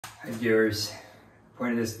Hi viewers, the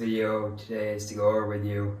point of this video today is to go over with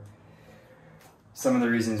you some of the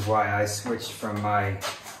reasons why I switched from my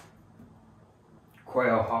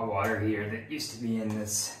coil hot water heater that used to be in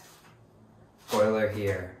this boiler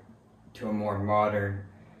here to a more modern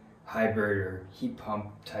hybrid or heat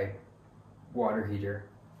pump type water heater.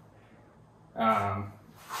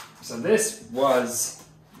 So this was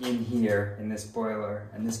in here in this boiler,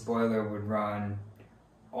 and this boiler would run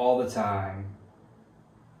all the time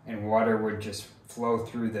and water would just flow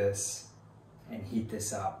through this and heat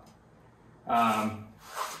this up.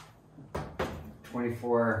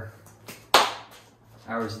 24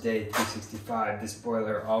 hours a day, 365, this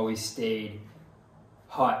boiler always stayed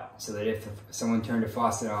hot so that if someone turned a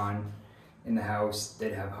faucet on in the house,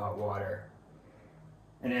 they'd have hot water.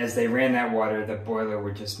 And as they ran that water, the boiler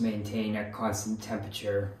would just maintain a constant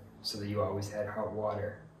temperature so that you always had hot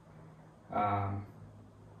water.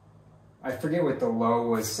 I forget what the low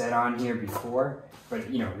was set on here before,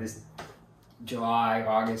 but you know, this July,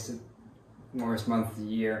 August, warmest month of the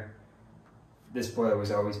year, this boiler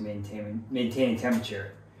was always maintaining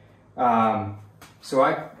temperature. So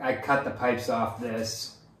I cut the pipes off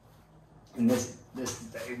this, and this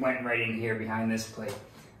it went right in here behind this plate.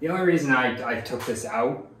 The only reason I took this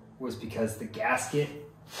out was because the gasket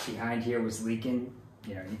behind here was leaking.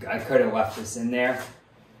 You know, I could have left this in there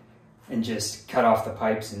and just cut off the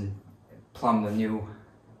pipes and plumb the new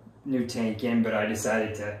tank in, but I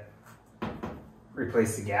decided to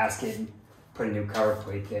replace the gasket and put a new cover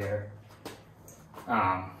plate there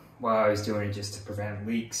while I was doing it just to prevent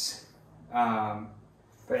leaks. But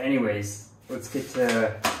anyways, let's get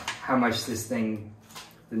to how much this thing,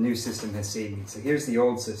 the new system, has saved me. So here's the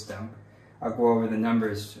old system. I'll go over the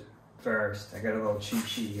numbers first. I got a little cheat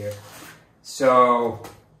sheet here. So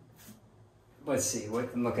let's see,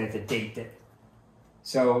 I'm looking at the date.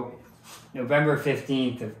 So November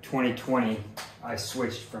 15th of 2020, I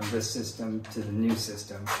switched from this system to the new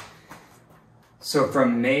system. So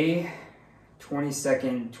from May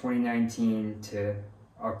 22nd, 2019 to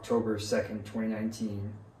October 2nd,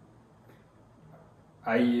 2019,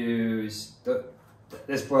 I used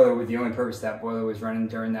this boiler. With the only purpose that boiler was running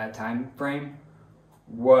during that time frame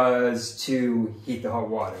was to heat the hot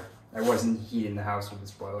water. I wasn't heating the house with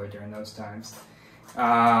this boiler during those times.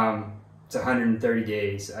 It's 130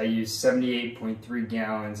 days. I used 78.3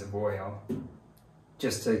 gallons of oil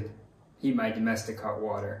just to heat my domestic hot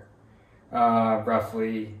water.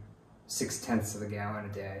 Roughly 0.6 of a gallon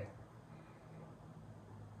a day.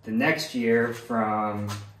 The next year, from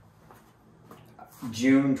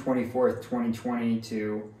June 24th, 2020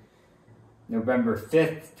 to November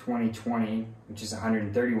 5th, 2020, which is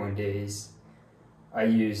 131 days, I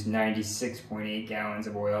used 96.8 gallons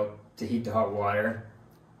of oil to heat the hot water,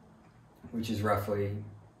 which is roughly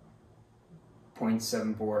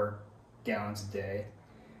 0.74 gallons a day,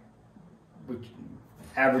 which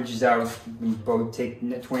averages out, when you both take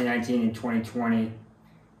 2019 and 2020,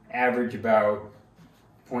 average about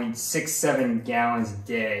 0.67 gallons a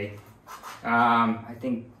day. I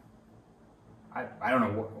think, I don't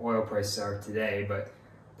know what oil prices are today, but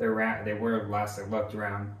they were last I looked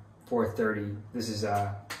around $4.30. This is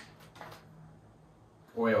a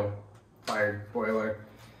oil fired boiler.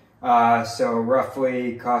 So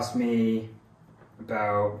roughly cost me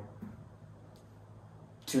about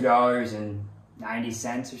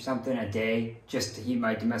 $2.90 or something a day just to heat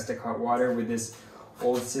my domestic hot water with this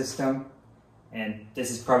old system. And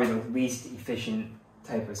this is probably the least efficient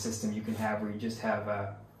type of system you can have, where you just have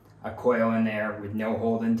a coil in there with no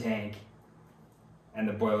holding tank, and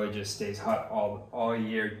the boiler just stays hot all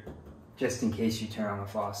year, just in case you turn on the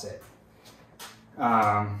faucet.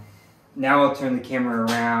 Now I'll turn the camera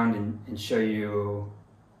around and show you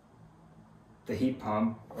the heat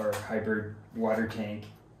pump or hybrid water tank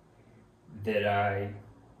that I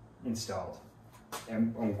installed,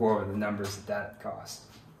 and I'll go over the numbers that cost.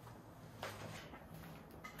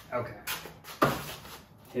 Okay,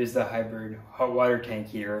 here's the hybrid hot water tank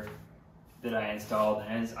heater that I installed,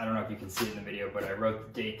 and I don't know if you can see it in the video, but I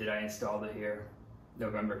wrote the date that I installed it here,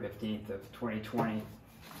 November 15th of 2020.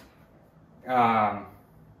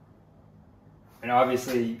 And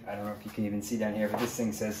obviously, I don't know if you can even see down here, but this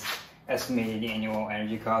thing says estimated annual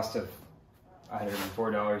energy cost of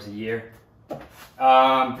 $104 a year.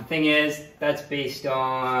 The thing is, that's based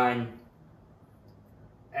on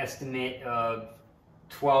estimate of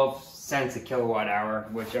 12 cents a kilowatt hour,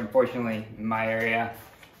 which unfortunately in my area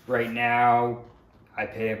right now, I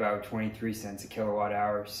pay about 23 cents a kilowatt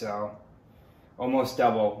hour, so almost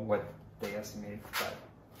double what they estimated. But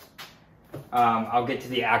I'll get to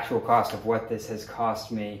the actual cost of what this has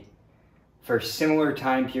cost me for similar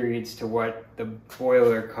time periods to what the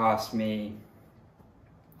boiler cost me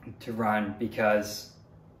to run, because,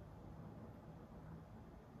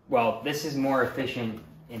 well, this is more efficient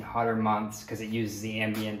in hotter months because it uses the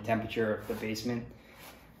ambient temperature of the basement.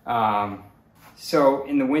 So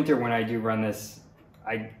in the winter when I do run this,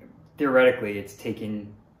 theoretically it's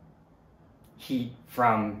taking heat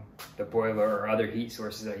from the boiler or other heat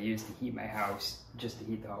sources I use to heat my house, just to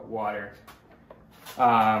heat the hot water.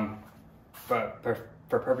 But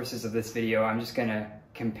for purposes of this video, I'm just gonna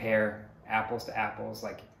compare apples to apples,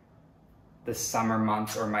 like the summer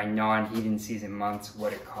months or my non-heating season months,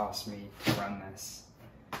 what it cost me to run this.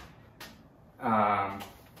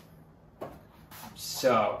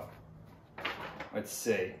 So let's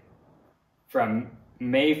see, from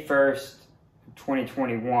May 1st,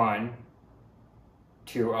 2021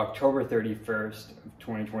 to October 31st of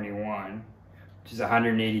 2021, which is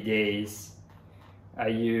 180 days, I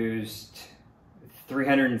used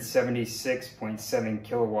 376.7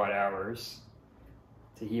 kilowatt hours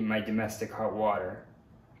to heat my domestic hot water,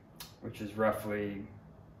 which is roughly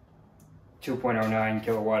 2.09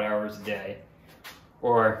 kilowatt hours a day,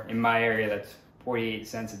 or in my area that's 48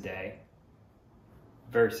 cents a day,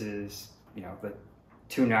 versus, you know, the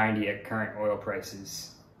 $2.90 at current oil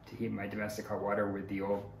prices to heat my domestic hot water with the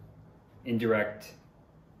old indirect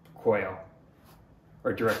coil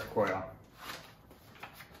or direct coil.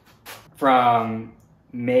 From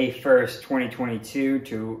May 1st, 2022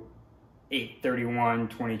 to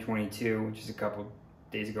 8/31/2022, which is a couple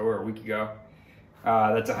days ago or a week ago,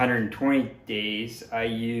 that's 120 days. I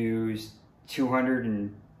used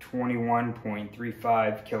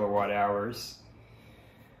 221.35 kilowatt hours.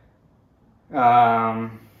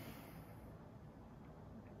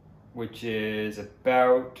 Which is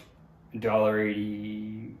about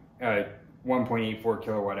 $1.80, 1.84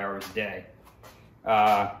 kilowatt hours a day,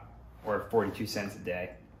 or 42 cents a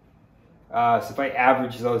day. So if I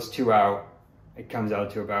average those two out, it comes out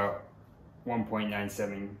to about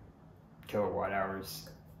 1.97 kilowatt hours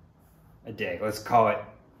a day. Let's call it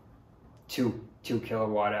two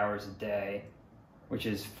kilowatt hours a day, which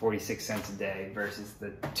is 46 cents a day, versus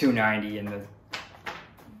the $2.90 in the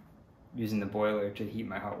using the boiler to heat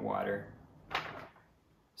my hot water.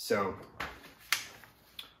 So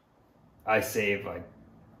I save like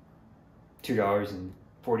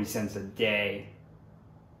 $2.40 a day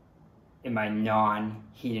in my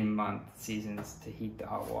non-heating month seasons to heat the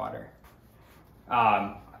hot water.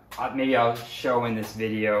 Maybe I'll show in this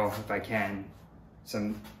video, if I can,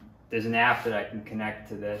 there's an app that I can connect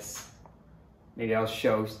to this. Maybe I'll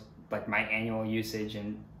show like my annual usage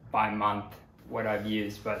and by month what I've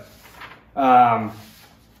used. But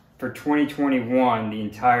for 2021, the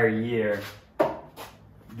entire year,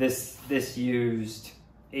 this used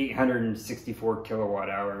 864 kilowatt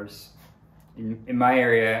hours. In my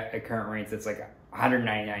area at current rates, it's like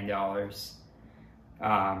 $199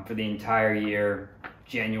 for the entire year,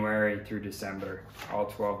 January through December, all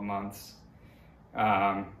 12 months.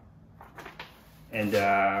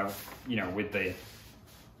 You know, with the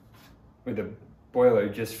boiler,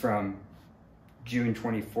 just from June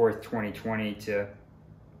 24th, 2020 to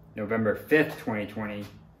November 5th, 2020,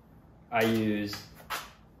 I used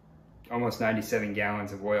almost 97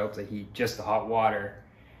 gallons of oil to heat just the hot water.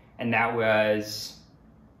 And that was,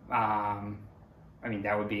 I mean,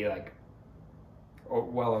 that would be like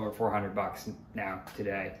well over $400 now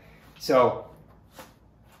today. So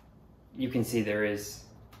you can see there is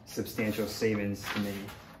substantial savings to me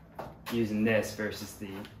using this versus the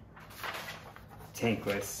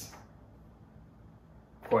tankless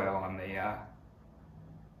coil on the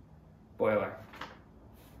boiler.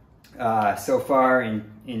 So far in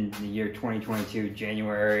the year 2022,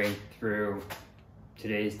 January through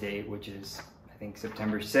today's date, which is I think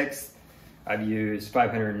September 6th, I've used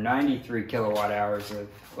 593 kilowatt hours of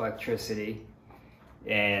electricity,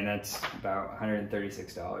 and that's about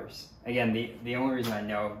 $136. Again, the only reason I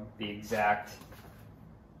know the exact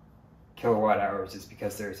kilowatt hours is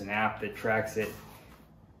because there's an app that tracks it,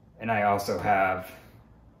 and I also have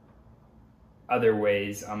other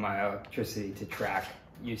ways on my electricity to track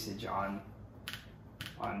usage on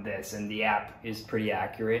this, and the app is pretty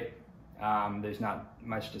accurate. There's not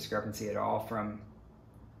much discrepancy at all from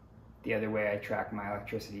the other way I track my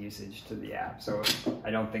electricity usage to the app, so I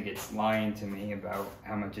don't think it's lying to me about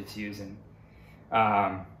how much it's using.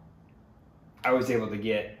 I was able to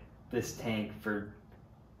get this tank for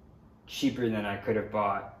cheaper than I could have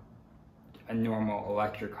bought a normal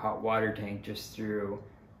electric hot water tank just through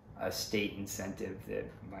a state incentive that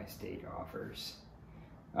my state offers.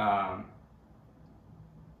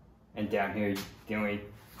 And down here, the only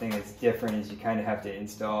thing that's different is you kind of have to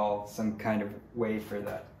install some kind of way for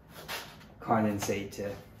the condensate to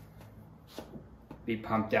be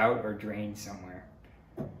pumped out or drained somewhere.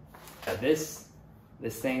 This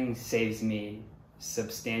thing saves me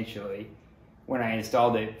substantially. When I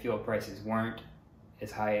installed it, fuel prices weren't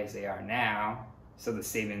as high as they are now, so the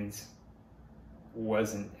savings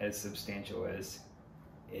wasn't as substantial as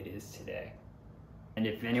it is today. And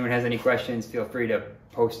if anyone has any questions, feel free to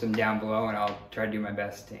post them down below and I'll try to do my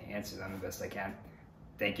best to answer them the best I can.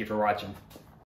 Thank you for watching.